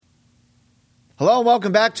Hello and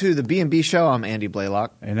welcome back to the B&B Show. I'm Andy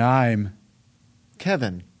Blaylock. And I'm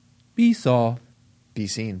Kevin. B-Saw. Be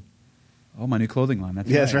seen. Oh, my new clothing line. That's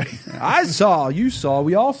Yeah, right. that's right. I saw, you saw,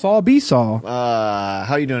 we all saw B-Saw.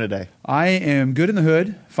 How are you doing today? I am good in the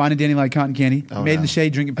hood, fine and dandy like cotton candy, Oh, made in no. the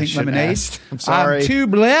shade, drinking pink shouldn't lemonade. asked. I'm sorry. I'm too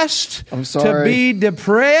blessed I'm sorry. to be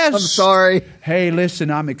depressed. I'm sorry. Hey, listen,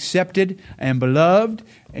 I'm accepted and beloved,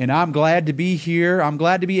 and I'm glad to be here. I'm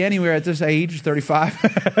glad to be anywhere at this age,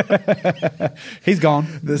 35. He's gone.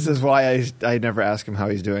 This is why I never ask him how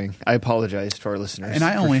he's doing. I apologize to our listeners. And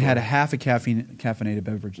I for only sure. had a half a caffeinated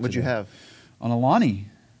beverage What'd you today. have? On Alani.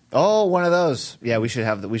 Oh, one of those. Yeah, we should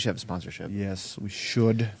have a sponsorship. Yes, we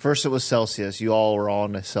should. First it was Celsius. You all were all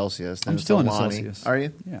into Celsius. Then I'm it's still into Alani. Celsius. Are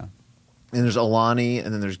you? Yeah. And there's Alani,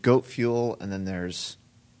 and then there's Goat Fuel, and then there's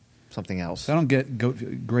something else. So I don't get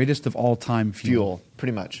greatest of all time Fuel,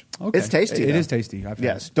 pretty much. Okay. It's tasty. It though. is tasty. I've had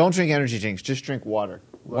Yes. it. Don't drink energy drinks. Just drink water.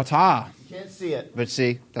 Wata. You can't see it, but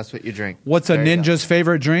see, that's what you drink. What's a There you go. ninja's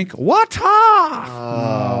favorite drink? Wata.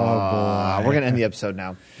 Oh, boy. We're going to end the episode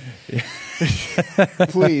now.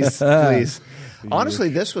 Please. Honestly,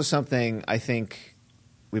 this was something I think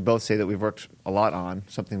we both say that we've worked a lot on,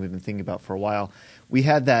 something we've been thinking about for a while. We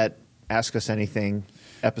had that Ask Us Anything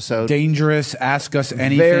episode. Dangerous. Ask us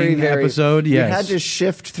anything Very episode. Yes. We had to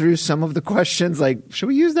shift through some of the questions, like, should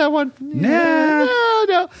we use that one? Nah.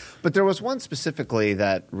 No. But there was one specifically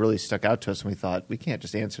that really stuck out to us, and we thought, we can't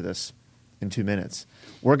just answer this in 2 minutes.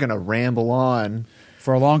 We're going to ramble on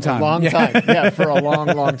for a long time. For a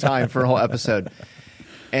long time, for a whole episode.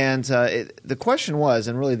 And the question was,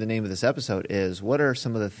 and really the name of this episode is, what are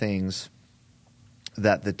some of the things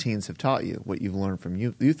that the teens have taught you, what you've learned from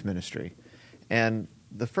youth ministry? And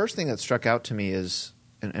the first thing that struck out to me is,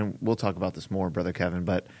 and we'll talk about this more, Brother Kevin,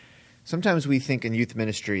 but sometimes we think in youth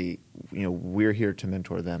ministry, we're here to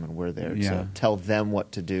mentor them, and we're there to tell them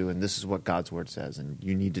what to do, and this is what God's Word says, and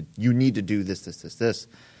you need to do this.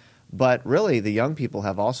 But really, the young people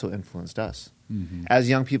have also influenced us. Mm-hmm. As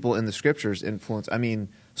young people in the Scriptures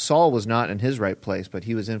Saul was not in his right place, but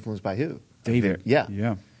he was influenced by who? David.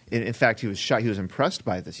 Yeah. In fact, he was shot. He was impressed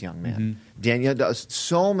by this young man. Mm-hmm. Daniel does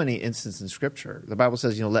so many instances in Scripture. The Bible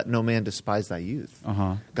says, let no man despise thy youth.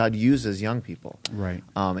 Uh-huh. God uses young people. Right.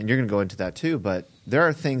 And you're going to go into that too, but there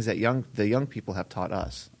are things that the young people have taught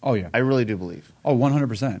us. Oh, yeah. I really do believe. Oh,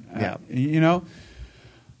 100%. Yeah.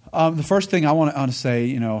 The first thing I want to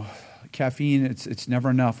say, caffeine, it's never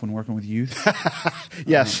enough when working with youth.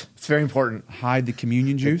 Yes, it's very important. Hide the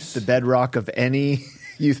communion juice. The bedrock of any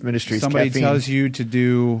youth ministry is Somebody caffeine. tells you to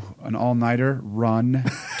do an all-nighter, run,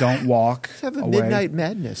 don't walk. Let's have a away. midnight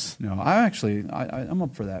madness. No, I'm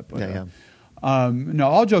up for that. But, yeah. No,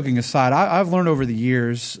 all joking aside, I've learned over the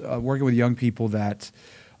years working with young people that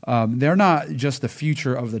they're not just the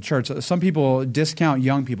future of the church. Some people discount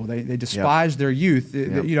young people. They despise their youth.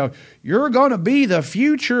 You're going to be the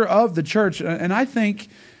future of the church. And I think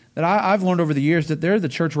that I've learned over the years that they're the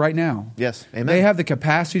church right now. Yes, amen. They have the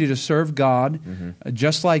capacity to serve God,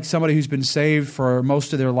 just like somebody who's been saved for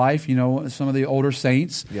most of their life, some of the older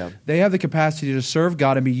saints. Yeah. They have the capacity to serve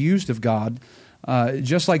God and be used of God,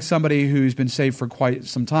 just like somebody who's been saved for quite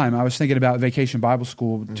some time. I was thinking about Vacation Bible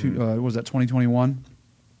School, what was that, 2021?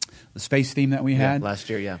 The space theme that we had. Last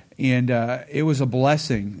year, yeah. And it was a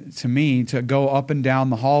blessing to me to go up and down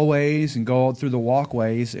the hallways and go through the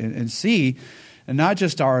walkways and see, and not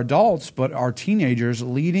just our adults, but our teenagers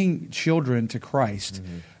leading children to Christ.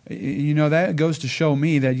 Mm-hmm. That goes to show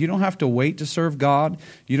me that you don't have to wait to serve God.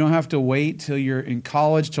 You don't have to wait till you're in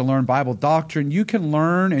college to learn Bible doctrine. You can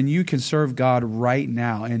learn and you can serve God right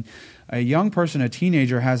now. And a young person, a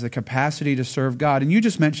teenager, has the capacity to serve God. And you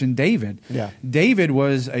just mentioned David. Yeah. David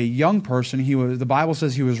was a young person. The Bible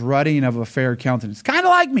says he was ruddy and of a fair countenance. Kind of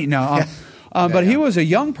like me. No, but he was a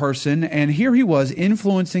young person, and here he was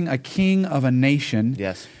influencing a king of a nation.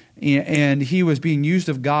 Yes. And he was being used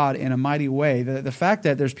of God in a mighty way. The fact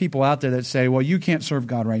that there's people out there that say, well, you can't serve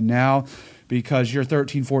God right now because you're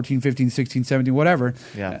 13, 14, 15, 16, 17, whatever.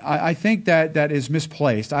 Yeah. I think that is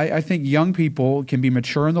misplaced. I think young people can be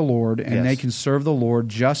mature in the Lord, and they can serve the Lord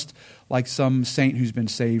just like some saint who's been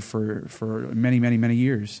saved for many, many, many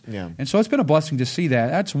years. Yeah. And so it's been a blessing to see that.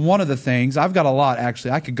 That's one of the things. I've got a lot,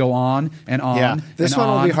 actually. I could go on and on. Yeah. This one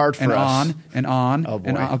will be hard for us. And on. Oh, boy.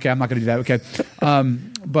 And on. Okay, I'm not going to do that. Okay.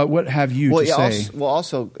 But what have you to say?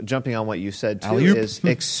 Also, jumping on what you said, too, Alley-oop. is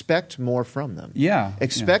expect more from them. Yeah.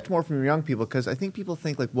 Expect more from your young people, because I think people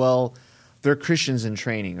think, they're Christians in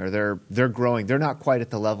training, or they're growing. They're not quite at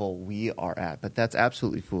the level we are at, but that's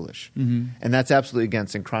absolutely foolish. Mm-hmm. And that's absolutely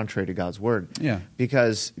against and contrary to God's Word. Yeah.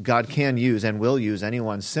 Because God can use and will use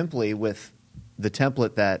anyone simply with the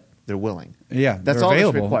template that they're willing. Yeah, That's they're all that's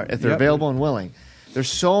available. required. If they're Yep. available and willing. There's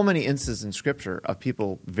so many instances in Scripture of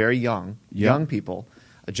people very young, Yep. young people.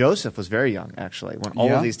 Joseph was very young, actually, when all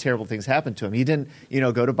Yeah. of these terrible things happened to him. He didn't,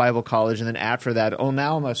 go to Bible college, and then after that,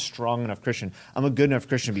 now I'm a strong enough Christian. I'm a good enough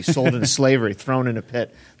Christian to be sold into slavery, thrown in a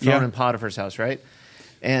pit, thrown Yeah. in Potiphar's house, right?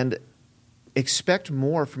 And expect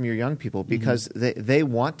more from your young people because they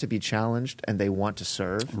want to be challenged and they want to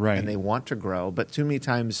serve Right. and they want to grow. But too many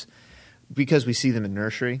times, because we see them in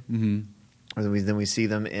nursery, or then we see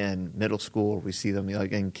them in middle school, or we see them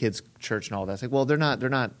like in kids' church and all that. It's like, well, they're not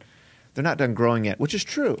done growing yet, which is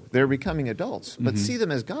true. They're becoming adults, but see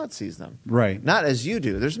them as God sees them, Right. not as you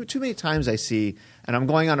do. There's too many times I see, and I'm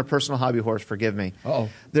going on a personal hobby horse. Forgive me. Uh-oh.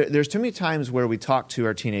 There's too many times where we talk to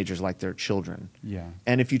our teenagers like they're children. Yeah.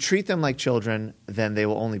 And if you treat them like children, then they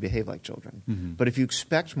will only behave like children. But if you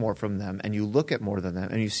expect more from them and you look at more than them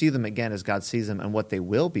and you see them again as God sees them and what they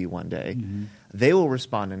will be one day, they will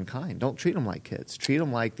respond in kind. Don't treat them like kids. Treat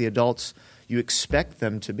them like the adults you expect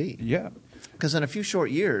them to be. Yeah. Because in a few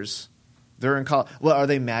short years, they're in college. Well, are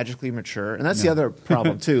they magically mature? And that's the No. other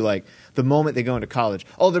problem, too. Like, the moment they go into college,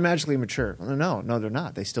 they're magically mature. Well, no, they're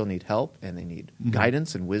not. They still need help, and they need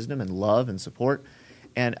guidance and wisdom and love and support.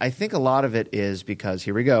 And I think a lot of it is because,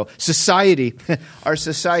 here we go, society. Our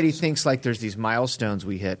society thinks like there's these milestones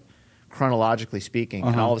we hit, chronologically speaking,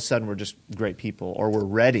 and all of a sudden we're just great people, or we're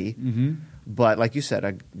ready. But like you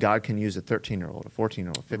said, God can use a 13-year-old, a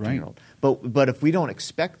 14-year-old, a 15-year-old. But if we don't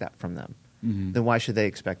expect that from them, then why should they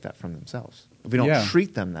expect that from themselves? If we don't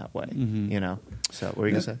treat them that way, So what were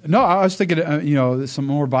you going to say? No, I was thinking, some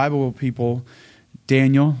more Bible people.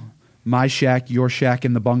 Daniel, my shack, your shack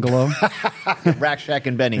in the bungalow. Rack, Shack,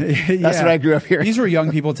 and Benny. That's Yeah. what I grew up hearing. These were young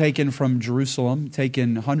people taken from Jerusalem,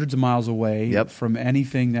 taken hundreds of miles away Yep. from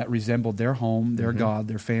anything that resembled their home, their God,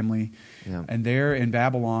 their family. Yeah. And there in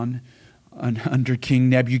Babylon, under King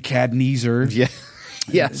Nebuchadnezzar, Yeah.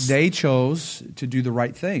 Yes. they chose to do the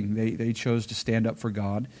right thing. They chose to stand up for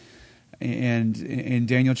God. And in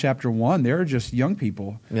Daniel chapter 1, they're just young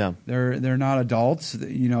people. Yeah. They're not adults,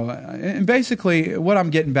 And basically, what I'm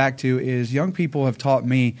getting back to is young people have taught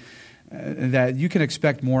me that you can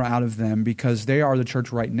expect more out of them because they are the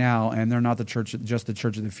church right now, and they're not just the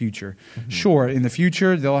church of the future. Sure, in the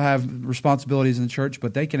future they'll have responsibilities in the church,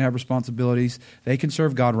 but they can have responsibilities. They can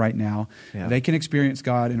serve God right now. Yeah. They can experience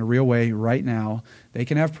God in a real way right now. They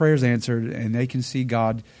can have prayers answered, and they can see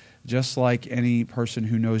God just like any person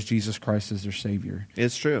who knows Jesus Christ as their Savior.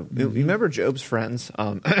 It's true. You remember Job's friends?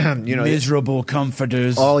 Miserable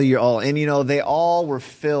comforters. They all were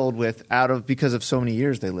filled with because of so many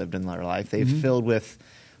years they lived in their life. They filled with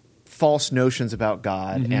false notions about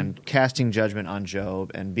God and casting judgment on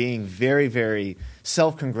Job and being very, very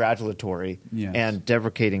self-congratulatory Yes. and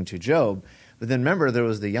deprecating to Job. But then remember, there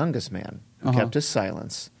was the youngest man who kept his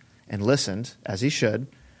silence and listened as he should.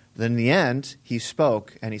 Then in the end, he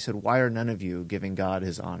spoke and he said, "Why are none of you giving God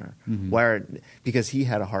his honor?" Because he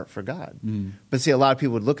had a heart for God. But see, a lot of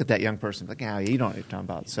people would look at that young person like, "Yeah, you don't know what you're talking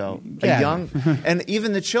about." So and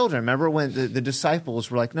even the children. Remember when the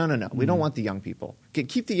disciples were like, "No, we don't want the young people.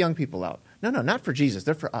 Keep the young people out." No, not for Jesus.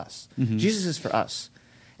 They're for us. Jesus is for us.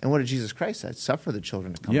 And what did Jesus Christ say? Suffer the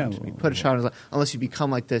children to come unto me. Put a child in his life. Unless you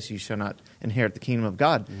become like this, you shall not inherit the kingdom of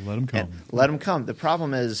God. Let him come. And let him come. The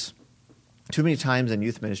problem is, too many times in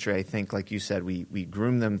youth ministry, I think, like you said, we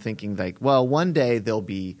groom them thinking like, well, one day they'll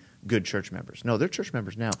be good church members. No, they're church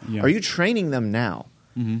members now. Yeah. Are you training them now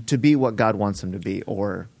to be what God wants them to be?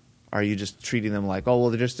 Or are you just treating them like, oh, well,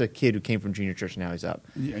 they're just a kid who came from junior church and now he's up?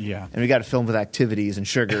 Yeah. And we got to fill them with activities and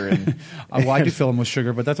sugar. And I do fill them with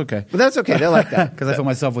sugar, but that's okay. But that's okay. They like that. Because I fill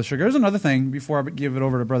myself with sugar. There's another thing before I give it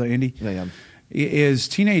over to Brother Andy. Yeah. Is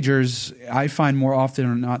teenagers, I find more often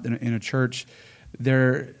or not in a church,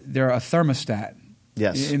 they're a thermostat.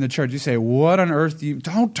 Yes. In the church, you say, "What on earth?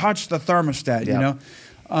 Don't touch the thermostat." Yeah.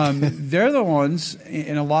 They're the ones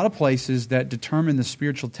in a lot of places that determine the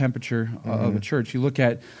spiritual temperature of a church. You look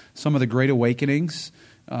at some of the great awakenings.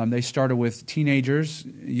 They started with teenagers,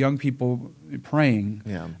 young people praying.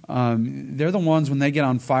 Yeah. They're the ones when they get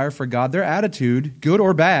on fire for God. Their attitude, good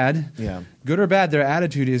or bad, their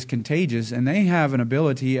attitude is contagious, and they have an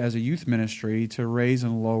ability as a youth ministry to raise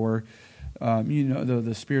and lower,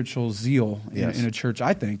 the spiritual zeal in a church.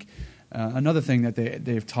 I think another thing that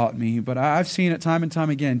they've taught me, but I've seen it time and time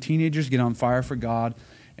again. Teenagers get on fire for God,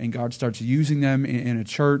 and God starts using them in a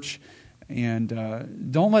church. And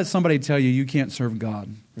don't let somebody tell you can't serve God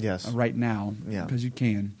right now, because you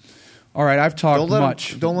can. All right, I've talked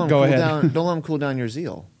much. Don't let them cool down your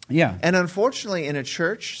zeal. Yeah. And unfortunately, in a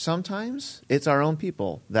church, sometimes it's our own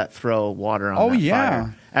people that throw water on that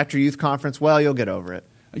fire. After youth conference, well, you'll get over it.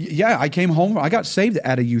 Yeah, I came home. I got saved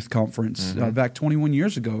at a youth conference back 21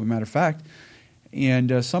 years ago, as a matter of fact.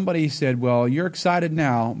 And somebody said, well, you're excited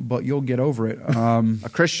now, but you'll get over it. A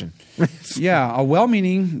Christian. Yeah, a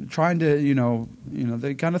well-meaning, trying to,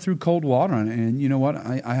 they kind of threw cold water on it. And you know what?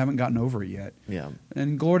 I haven't gotten over it yet. Yeah.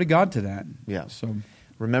 And glory to God to that. Yeah. So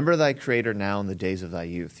remember thy Creator now in the days of thy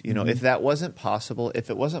youth. If that wasn't possible,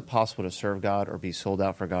 if it wasn't possible to serve God or be sold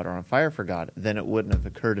out for God or on fire for God, then it wouldn't have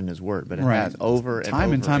occurred in His Word. But it has over and time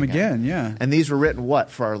over and time again. Yeah. And these were written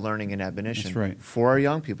what? For our learning and admonition. That's right. For our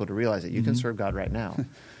young people to realize that you can serve God right now.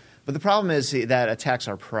 But the problem is that attacks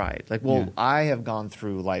our pride. Like, I have gone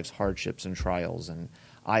through life's hardships and trials, and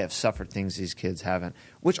I have suffered things these kids haven't,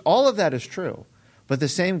 which all of that is true. But the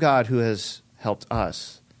same God who has helped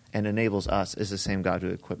us and enables us is the same God who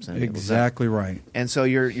equips and enables exactly them. Right. And so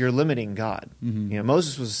you're limiting God.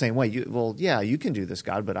 Moses was the same way. You can do this,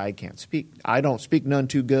 God, but I can't speak. I don't speak none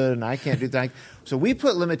too good, and I can't do that. So we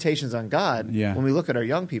put limitations on God when we look at our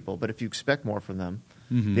young people. But if you expect more from them,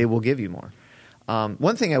 they will give you more.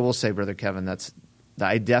 One thing I will say, Brother Kevin, that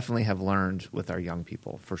I definitely have learned with our young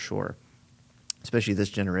people, for sure, especially this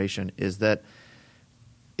generation, is that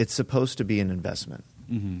it's supposed to be an investment.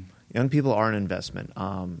 Young people are an investment.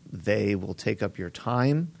 They will take up your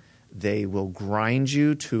time. They will grind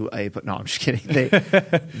you to a. But no, I'm just kidding.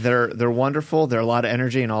 They're wonderful. They're a lot of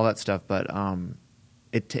energy and all that stuff. But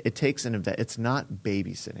it takes an investment. It's not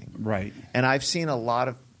babysitting. Right. And I've seen a lot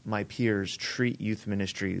of my peers treat youth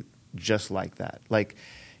ministry just like that. Like,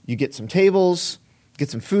 you get some tables, get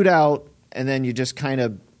some food out, and then you just kind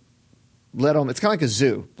of let them. It's kind of like a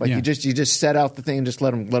zoo. Like you just set out the thing and just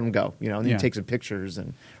let them go. And then you take some pictures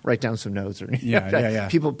and write down some notes. Or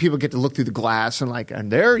People get to look through the glass and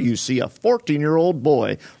there you see a 14-year-old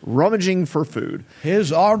boy rummaging for food.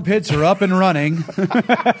 His armpits are up and running.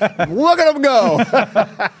 Look at him go.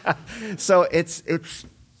 So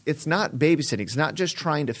it's not babysitting. It's not just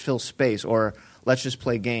trying to fill space or let's just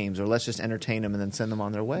play games or let's just entertain them and then send them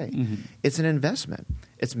on their way. It's an investment.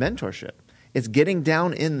 It's mentorship. It's getting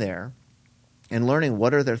down in there and learning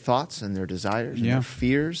what are their thoughts and their desires and their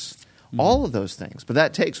fears, all of those things. But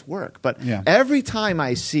that takes work. But every time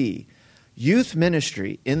I see youth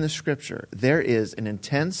ministry in the Scripture, there is an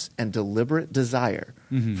intense and deliberate desire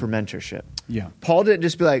for mentorship. Yeah. Paul didn't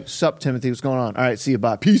just be like, "Sup, Timothy, what's going on? All right, see you,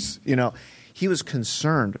 bye, peace." He was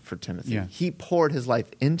concerned for Timothy. Yeah. He poured his life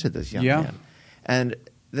into this young man. And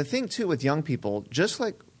the thing, too, with young people, just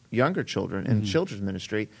like younger children in children's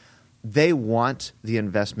ministry, they want the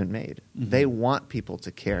investment made. They want people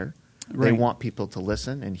to care. Right. They want people to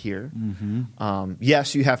listen and hear.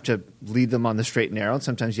 Yes, you have to lead them on the straight and narrow, and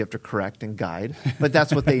sometimes you have to correct and guide, but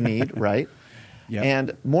that's what they need, right? Yep.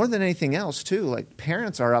 And more than anything else, too, like,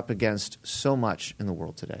 parents are up against so much in the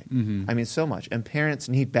world today. I mean, so much. And parents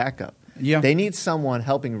need backup. Yeah. They need someone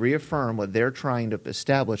helping reaffirm what they're trying to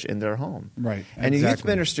establish in their home. Right. And the youth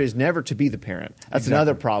ministry is never to be the parent. That's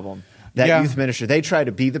another problem. That youth ministry, they try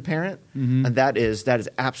to be the parent, and that is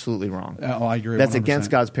absolutely wrong. I agree. That's 100%.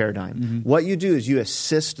 Against God's paradigm. What you do is you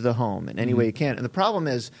assist the home in any way you can. And the problem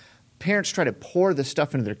is parents try to pour this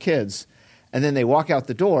stuff into their kids, and then they walk out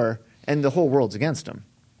the door, and the whole world's against them.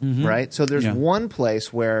 Right? So there's one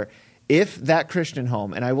place where if that Christian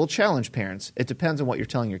home, and I will challenge parents, it depends on what you're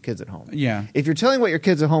telling your kids at home. Yeah. If you're telling what your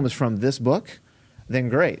kids at home is from this book, then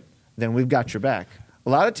great. Then we've got your back. A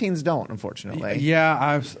lot of teens don't, unfortunately.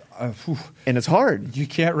 Yeah, and it's hard. You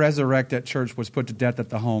can't resurrect at church what's put to death at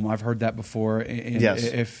the home. I've heard that before. And yes.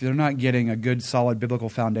 If they're not getting a good, solid biblical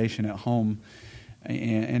foundation at home,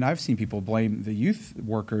 and I've seen people blame the youth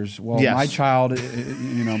workers. Well, my child,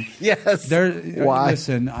 yes. Why?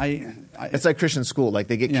 Listen, it's like Christian school. Like,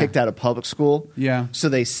 they get kicked out of public school. Yeah. So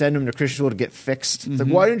they send them to Christian school to get fixed. It's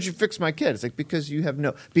like, why didn't you fix my kid? It's like, because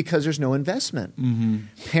there's no investment.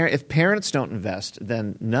 If parents don't invest,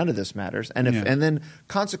 then none of this matters. And and then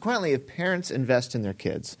consequently, if parents invest in their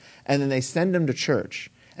kids and then they send them to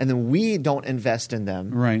church and then we don't invest in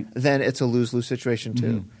them, then it's a lose-lose situation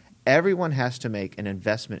too. Everyone has to make an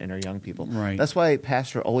investment in our young people. Right. That's why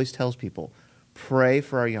Pastor always tells people, pray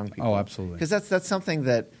for our young people. Oh, absolutely. Because that's something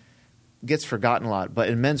that gets forgotten a lot. But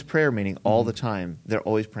in men's prayer meeting, all the time, they're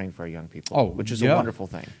always praying for our young people, which is a wonderful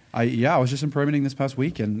thing. I was just in prayer meeting this past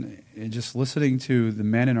week, and just listening to the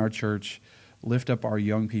men in our church lift up our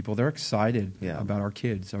young people. They're excited about our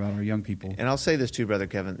kids, about our young people. And I'll say this too, Brother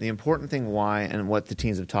Kevin. The important thing why and what the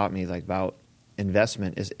teens have taught me about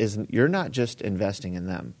investment is you're not just investing in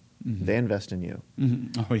them. They invest in you.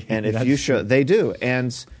 Oh, yeah, and if you show, they do.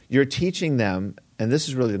 And you're teaching them, and this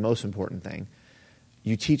is really the most important thing,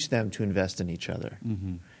 you teach them to invest in each other.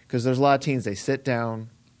 Because there's a lot of teens, they sit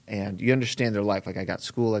down and you understand their life. Like, I got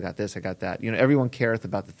school, I got this, I got that. Everyone careth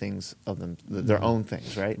about the things of them, their own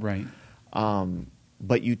things, right? Right.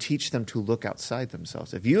 But you teach them to look outside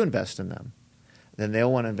themselves. If you invest in them, then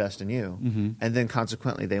they'll want to invest in you, and then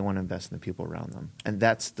consequently they want to invest in the people around them. And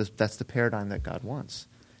that's the paradigm that God wants.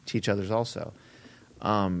 Teach others also.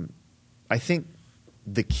 I think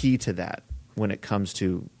the key to that when it comes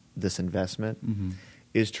to this investment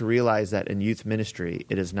is to realize that in youth ministry,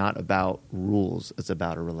 it is not about rules, it's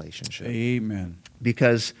about a relationship. Amen.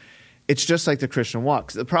 Because it's just like the Christian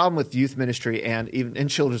walk. The problem with youth ministry and even in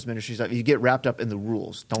children's ministry is that you get wrapped up in the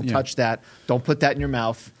rules. Don't touch that. Don't put that in your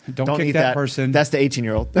mouth. Don't kick eat that person. That's the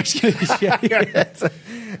 18-year-old.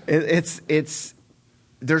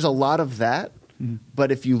 There's a lot of that.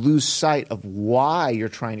 But if you lose sight of why you're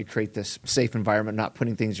trying to create this safe environment, not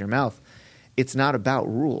putting things in your mouth, it's not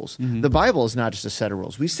about rules. The Bible is not just a set of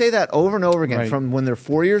rules. We say that over and over again, from when they're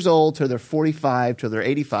 4 years old to they're 45 to they're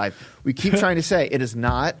 85. We keep trying to say it is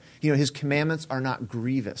not, his commandments are not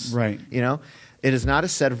grievous. Right. It is not a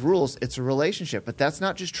set of rules. It's a relationship. But that's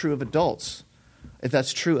not just true of adults.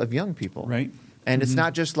 That's true of young people. Right. And it's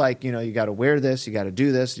not just like, you got to wear this, you got to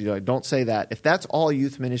do this, don't say that. If that's all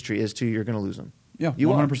youth ministry is to you, you're going to lose them. Yeah, you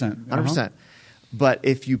 100%. 100%. But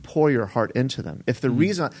if you pour your heart into them, if the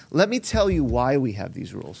reason, let me tell you why we have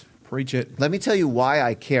these rules. Preach it. Let me tell you why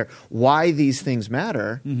I care, why these things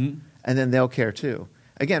matter, and then they'll care too.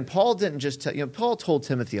 Again, Paul didn't just tell, Paul told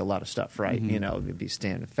Timothy a lot of stuff, right? Be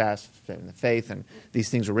standing fast in the faith, and these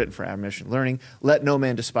things are written for admonition and learning. Let no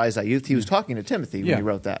man despise thy youth. He was talking to Timothy when he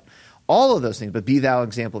wrote that. All of those things, but be thou an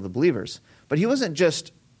example of the believers. But he wasn't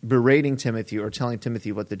just berating Timothy or telling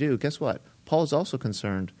Timothy what to do. Guess what? Paul is also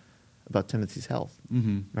concerned about Timothy's health.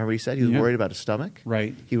 Remember what he said? He was worried about his stomach.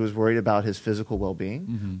 Right. He was worried about his physical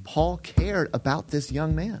well-being. Paul cared about this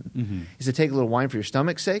young man. He said, take a little wine for your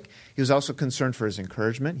stomach's sake. He was also concerned for his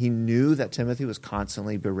encouragement. He knew that Timothy was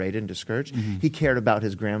constantly berated and discouraged. He cared about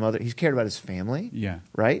his grandmother. He cared about his family. Yeah.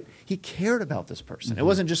 Right? He cared about this person. It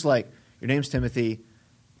wasn't just like, your name's Timothy.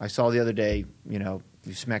 I saw the other day,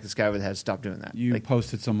 you smacked this guy over the head. Stop doing that. You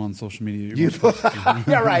posted some on social media.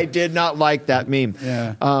 Yeah, right. I did not like that meme.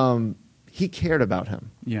 Yeah. He cared about him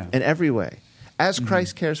in every way. As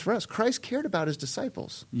Christ cares for us. Christ cared about his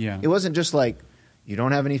disciples. Yeah. It wasn't just like, you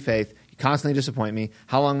don't have any faith. You constantly disappoint me.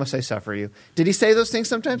 How long must I suffer you? Did he say those things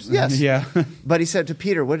sometimes? Yes. Yeah. But he said to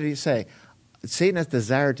Peter, what did he say? Satan has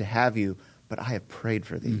desired to have you, but I have prayed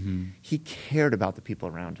for thee. He cared about the people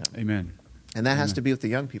around him. Amen. And that has to be with the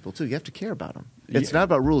young people, too. You have to care about them. It's not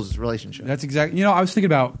about rules, it's a relationship. That's exactly. I was thinking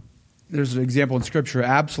about, there's an example in Scripture,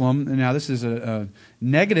 Absalom, and now this is a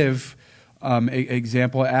negative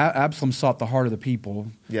example. Absalom sought the heart of the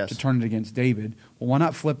people to turn it against David. Well, why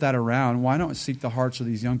not flip that around? Why not seek the hearts of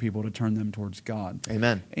these young people to turn them towards God?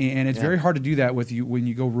 Amen. And it's very hard to do that with you when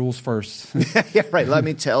you go rules first. Yeah, right. Let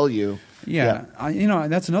me tell you. Yeah.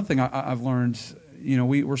 That's another thing I've learned.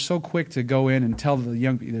 We're so quick to go in and tell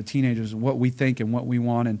the teenagers what we think and what we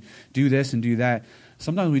want and do this and do that.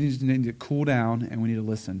 Sometimes we need to cool down and we need to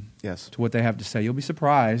listen to what they have to say. You'll be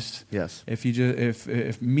surprised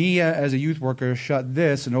if me as a youth worker shut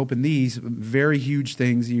this and open these very huge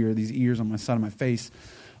things here, these ears on my side of my face,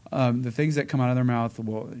 the things that come out of their mouth,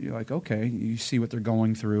 well, you're like, okay, you see what they're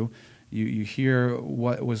going through. You hear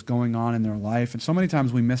what was going on in their life. And so many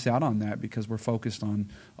times we miss out on that because we're focused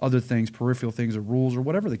on other things, peripheral things or rules or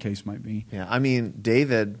whatever the case might be. Yeah, I mean,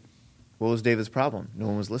 David, what was David's problem? No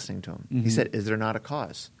one was listening to him. He said, is there not a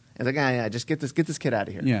cause? And the guy, just get this kid out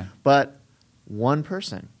of here. Yeah. But one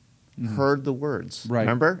person heard the words. Right.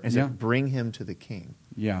 Remember? And said, bring him to the king.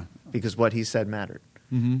 Yeah. Because what he said mattered.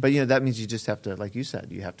 But, that means you just have to, like you said,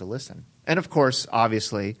 you have to listen. And, of course,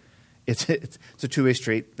 obviously, it's a two-way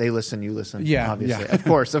street. They listen, you listen. Yeah, obviously, of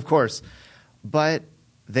course. But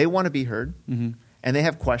they want to be heard, and they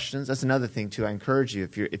have questions. That's another thing too. I encourage you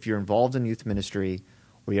if you're involved in youth ministry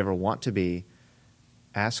or you ever want to be,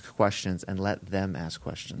 ask questions and let them ask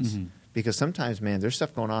questions. Because sometimes, man, there's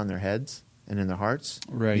stuff going on in their heads and in their hearts.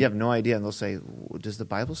 Right. You have no idea, and they'll say, "Does the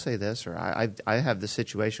Bible say this?" Or "I have this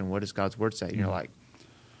situation. What does God's word say?" And you're like,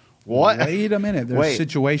 what? Wait a minute. There's a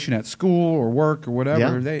situation at school or work or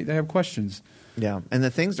whatever. Yeah. They have questions. Yeah. And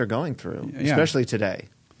the things they're going through, especially today,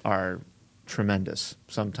 are tremendous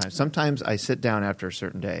sometimes. Sometimes I sit down after a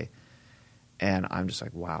certain day and I'm just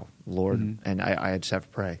like, wow, Lord. And I just have to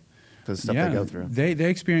pray for the stuff they go through. They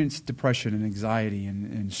experience depression and anxiety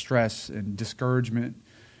and stress and discouragement.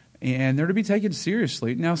 and they're to be taken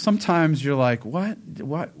seriously. Now, sometimes you're like, what?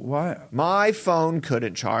 My phone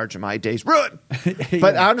couldn't charge, and my day's ruined.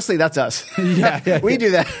 But honestly, that's us. Yeah. We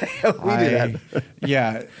do that. We do that.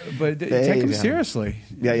 Yeah, but take them seriously.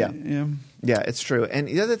 Yeah, it's true. And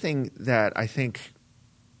the other thing that I think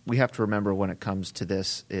we have to remember when it comes to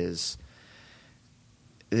this is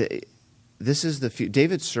this is the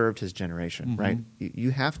David served his generation, right?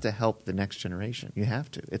 You have to help the next generation. You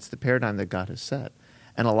have to. It's the paradigm that God has set.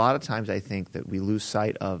 And a lot of times I think that we lose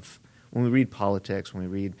sight of, when we read politics, when we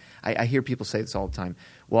read, I hear people say this all the time,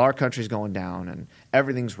 well, our country's going down and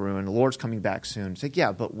everything's ruined, the Lord's coming back soon. It's like,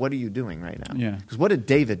 yeah, but what are you doing right now? Yeah. Because what did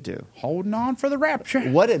David do? Holding on for the rapture.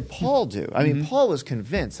 What did Paul do? I mean, Paul was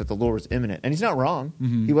convinced that the Lord was imminent. And he's not wrong.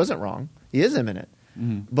 He wasn't wrong. He is imminent.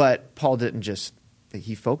 But Paul didn't just,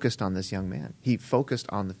 he focused on this young man. He focused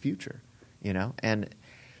on the future, And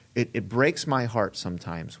it breaks my heart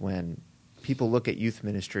sometimes when people look at youth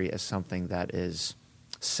ministry as something that is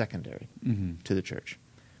secondary to the church,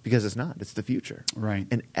 because it's not. It's the future, right?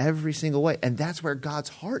 In every single way, and that's where God's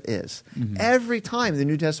heart is. Every time in the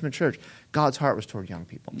New Testament church, God's heart was toward young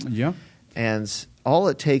people. Yeah, and all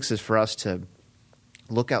it takes is for us to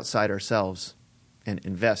look outside ourselves and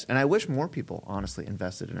invest. And I wish more people, honestly,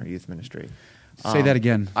 invested in our youth ministry. Say that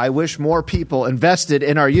again. I wish more people invested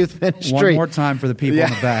in our youth ministry. One more time for the people in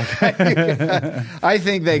the back. I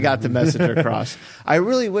think they got the message across. I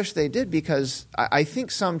really wish they did, because I think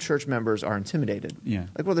some church members are intimidated. Yeah.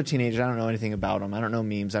 Like, well, they're teenagers. I don't know anything about them. I don't know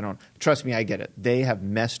memes. Trust me, I get it. They have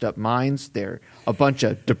messed up minds. They're a bunch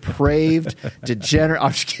of depraved, degenerate.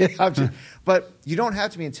 I'm just kidding. But you don't have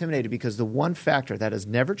to be intimidated, because the one factor that has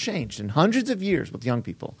never changed in hundreds of years with young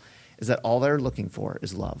people is that all they're looking for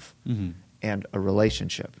is love. And a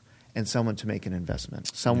relationship, and someone to make an investment,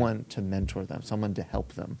 someone to mentor them, someone to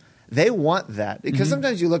help them. They want that, because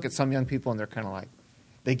sometimes you look at some young people and they're kind of like,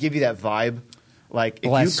 they give you that vibe, like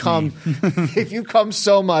if you come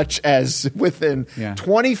so much as within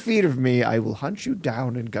 20 feet of me, I will hunt you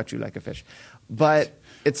down and gut you like a fish. But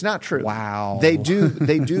it's not true. Wow. They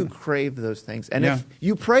do crave those things, and if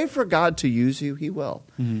you pray for God to use you, He will.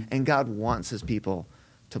 And God wants His people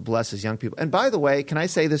to bless His young people. And by the way, can I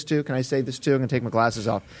say this too? I'm going to take my glasses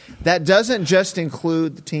off. That doesn't just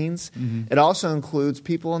include the teens. It also includes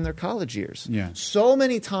people in their college years. Yeah. So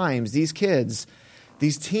many times these kids,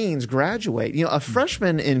 these teens graduate. A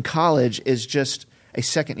freshman in college is just a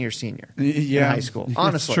second-year senior in high school.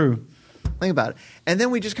 Honestly. It's true. Think about it. And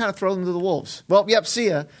then we just kind of throw them to the wolves. Well, yep, see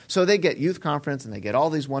ya. So they get youth conference, and they get all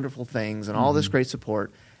these wonderful things and all this great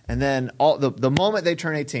support. And then the moment they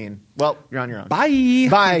turn 18, well, you're on your own.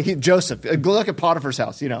 Bye. Joseph. Go look at Potiphar's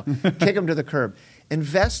house, kick them to the curb.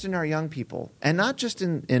 Invest in our young people, and not just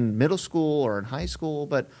in middle school or in high school,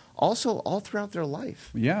 but also all throughout their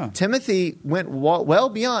life. Yeah. Timothy went well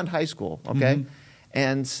beyond high school, okay?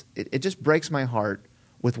 And it just breaks my heart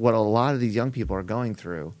with what a lot of these young people are going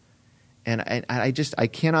through. And I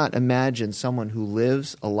cannot imagine someone who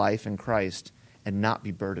lives a life in Christ and not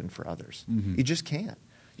be burdened for others. You just can't.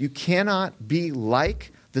 You cannot be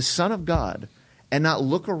like the Son of God and not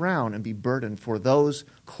look around and be burdened for those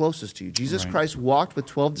closest to you. Jesus Christ walked with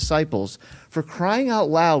 12 disciples. For crying out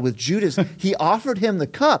loud, with Judas, He offered him the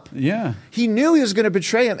cup. Yeah. He knew He was going to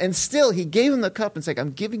betray him, and still He gave him the cup and said,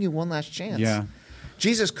 I'm giving you one last chance. Yeah.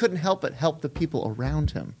 Jesus couldn't help but help the people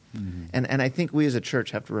around Him. And I think we as a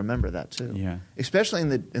church have to remember that too. Yeah. Especially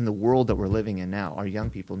in the world that we're living in now. Our young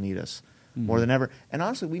people need us more than ever. And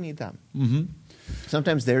honestly, we need them.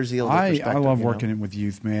 Sometimes there's the older perspective. I love working with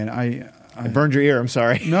youth, man. I burned your ear. I'm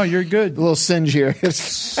sorry. No, you're good. A little singe here.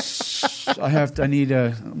 I need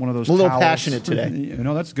one of those. A little towels. passionate today.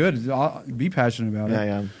 No, that's good. I'll be passionate about it.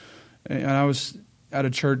 Yeah. And I was at a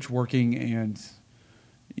church working, and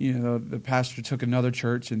the pastor took another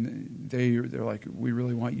church, and they're like, "We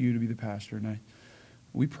really want you to be the pastor." And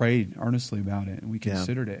we prayed earnestly about it, and we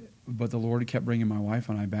considered it. But the Lord kept bringing my wife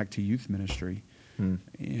and I back to youth ministry,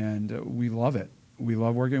 and we love it. We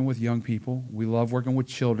love working with young people. We love working with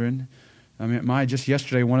children. I mean, just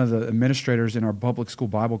yesterday, one of the administrators in our public school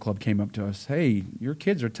Bible club came up to us. Hey, your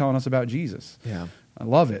kids are telling us about Jesus. Yeah. I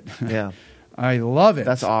love it. Yeah. I love it.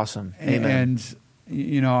 That's awesome. Amen.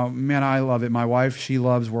 And, man, I love it. My wife, she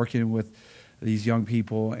loves working with these young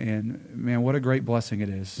people. And, man, what a great blessing it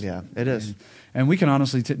is. Yeah, it is. And we can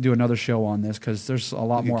honestly do another show on this, because there's a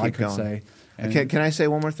lot more I could say. Can I say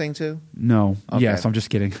one more thing, too? No. Okay. Yes, I'm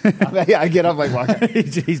just kidding. Yeah, I get up like, wow.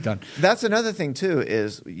 He's done. That's another thing, too,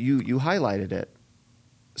 is you highlighted it.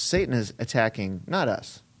 Satan is attacking, not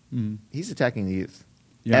us. He's attacking the youth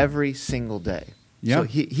every single day. Yeah. So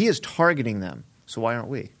he is targeting them. So why aren't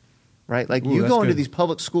we? Right? Like, Ooh, you go into good. these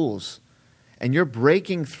public schools, and you're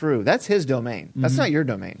breaking through. That's his domain. That's not your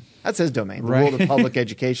domain. That's his domain, the world of public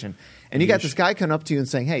education. And you got this guy coming up to you and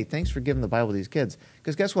saying, hey, thanks for giving the Bible to these kids.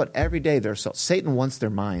 Because guess what? Every day Satan wants their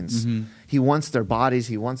minds. He wants their bodies.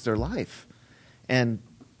 He wants their life. And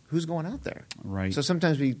who's going out there? Right. So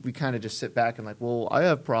sometimes we kind of just sit back and like, well, I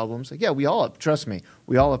have problems. Like, yeah, we all have. Trust me,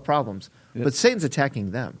 we all have problems. But Satan's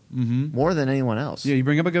attacking them more than anyone else. Yeah, you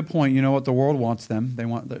bring up a good point. You know what? The world wants them. They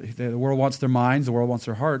want the world wants their minds. The world wants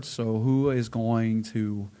their hearts. So who is going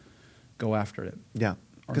to go after it? Yeah.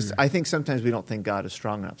 Because I think sometimes we don't think God is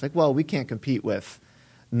strong enough. It's like, well, we can't compete with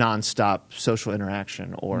nonstop social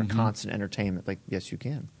interaction or constant entertainment. Like, yes, you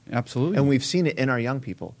can. Absolutely. And we've seen it in our young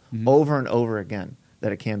people over and over again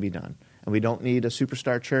that it can be done. And we don't need a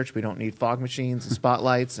superstar church. We don't need fog machines and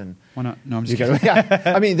spotlights. And why not? No, I'm just kidding. Yeah,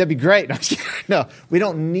 I mean, that'd be great. No, we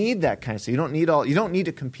don't need that kind of stuff. You don't need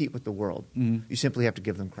to compete with the world. You simply have to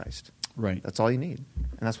give them Christ. Right. That's all you need.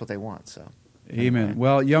 And that's what they want. So, amen. Anyway.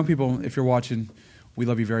 Well, young people, if you're watching, we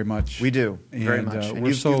love you very much. We do, very much. And we're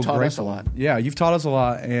you've so taught grateful. us a lot. Yeah, you've taught us a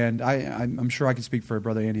lot, and I'm sure I can speak for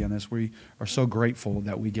Brother Andy on this. We are so grateful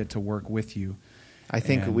that we get to work with you. I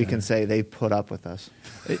think we can say they put up with us.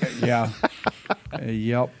 Yeah.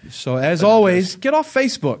 Yep. So as always, get off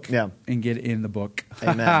Facebook and get in the book.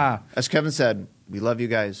 Amen. As Kevin said, we love you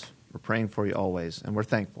guys. We're praying for you always, and we're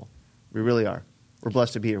thankful. We really are. We're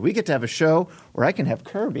blessed to be here. We get to have a show where I can have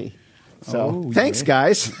Kirby. So thanks,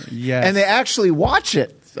 guys. Yes. And they actually watch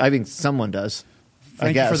it. I think someone does.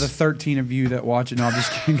 Thank you for the 13 of you that watch it. No, I'm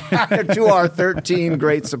just kidding. To our 13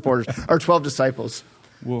 great supporters, our 12 disciples.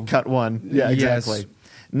 We'll cut one. Yeah, exactly. Yes.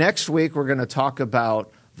 Next week, we're going to talk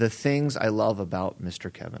about the things I love about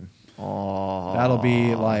Mr. Kevin. Oh, that'll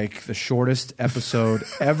be like the shortest episode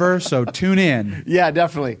ever, so tune in. Yeah,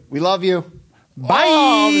 definitely. We love you.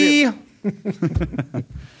 Bye.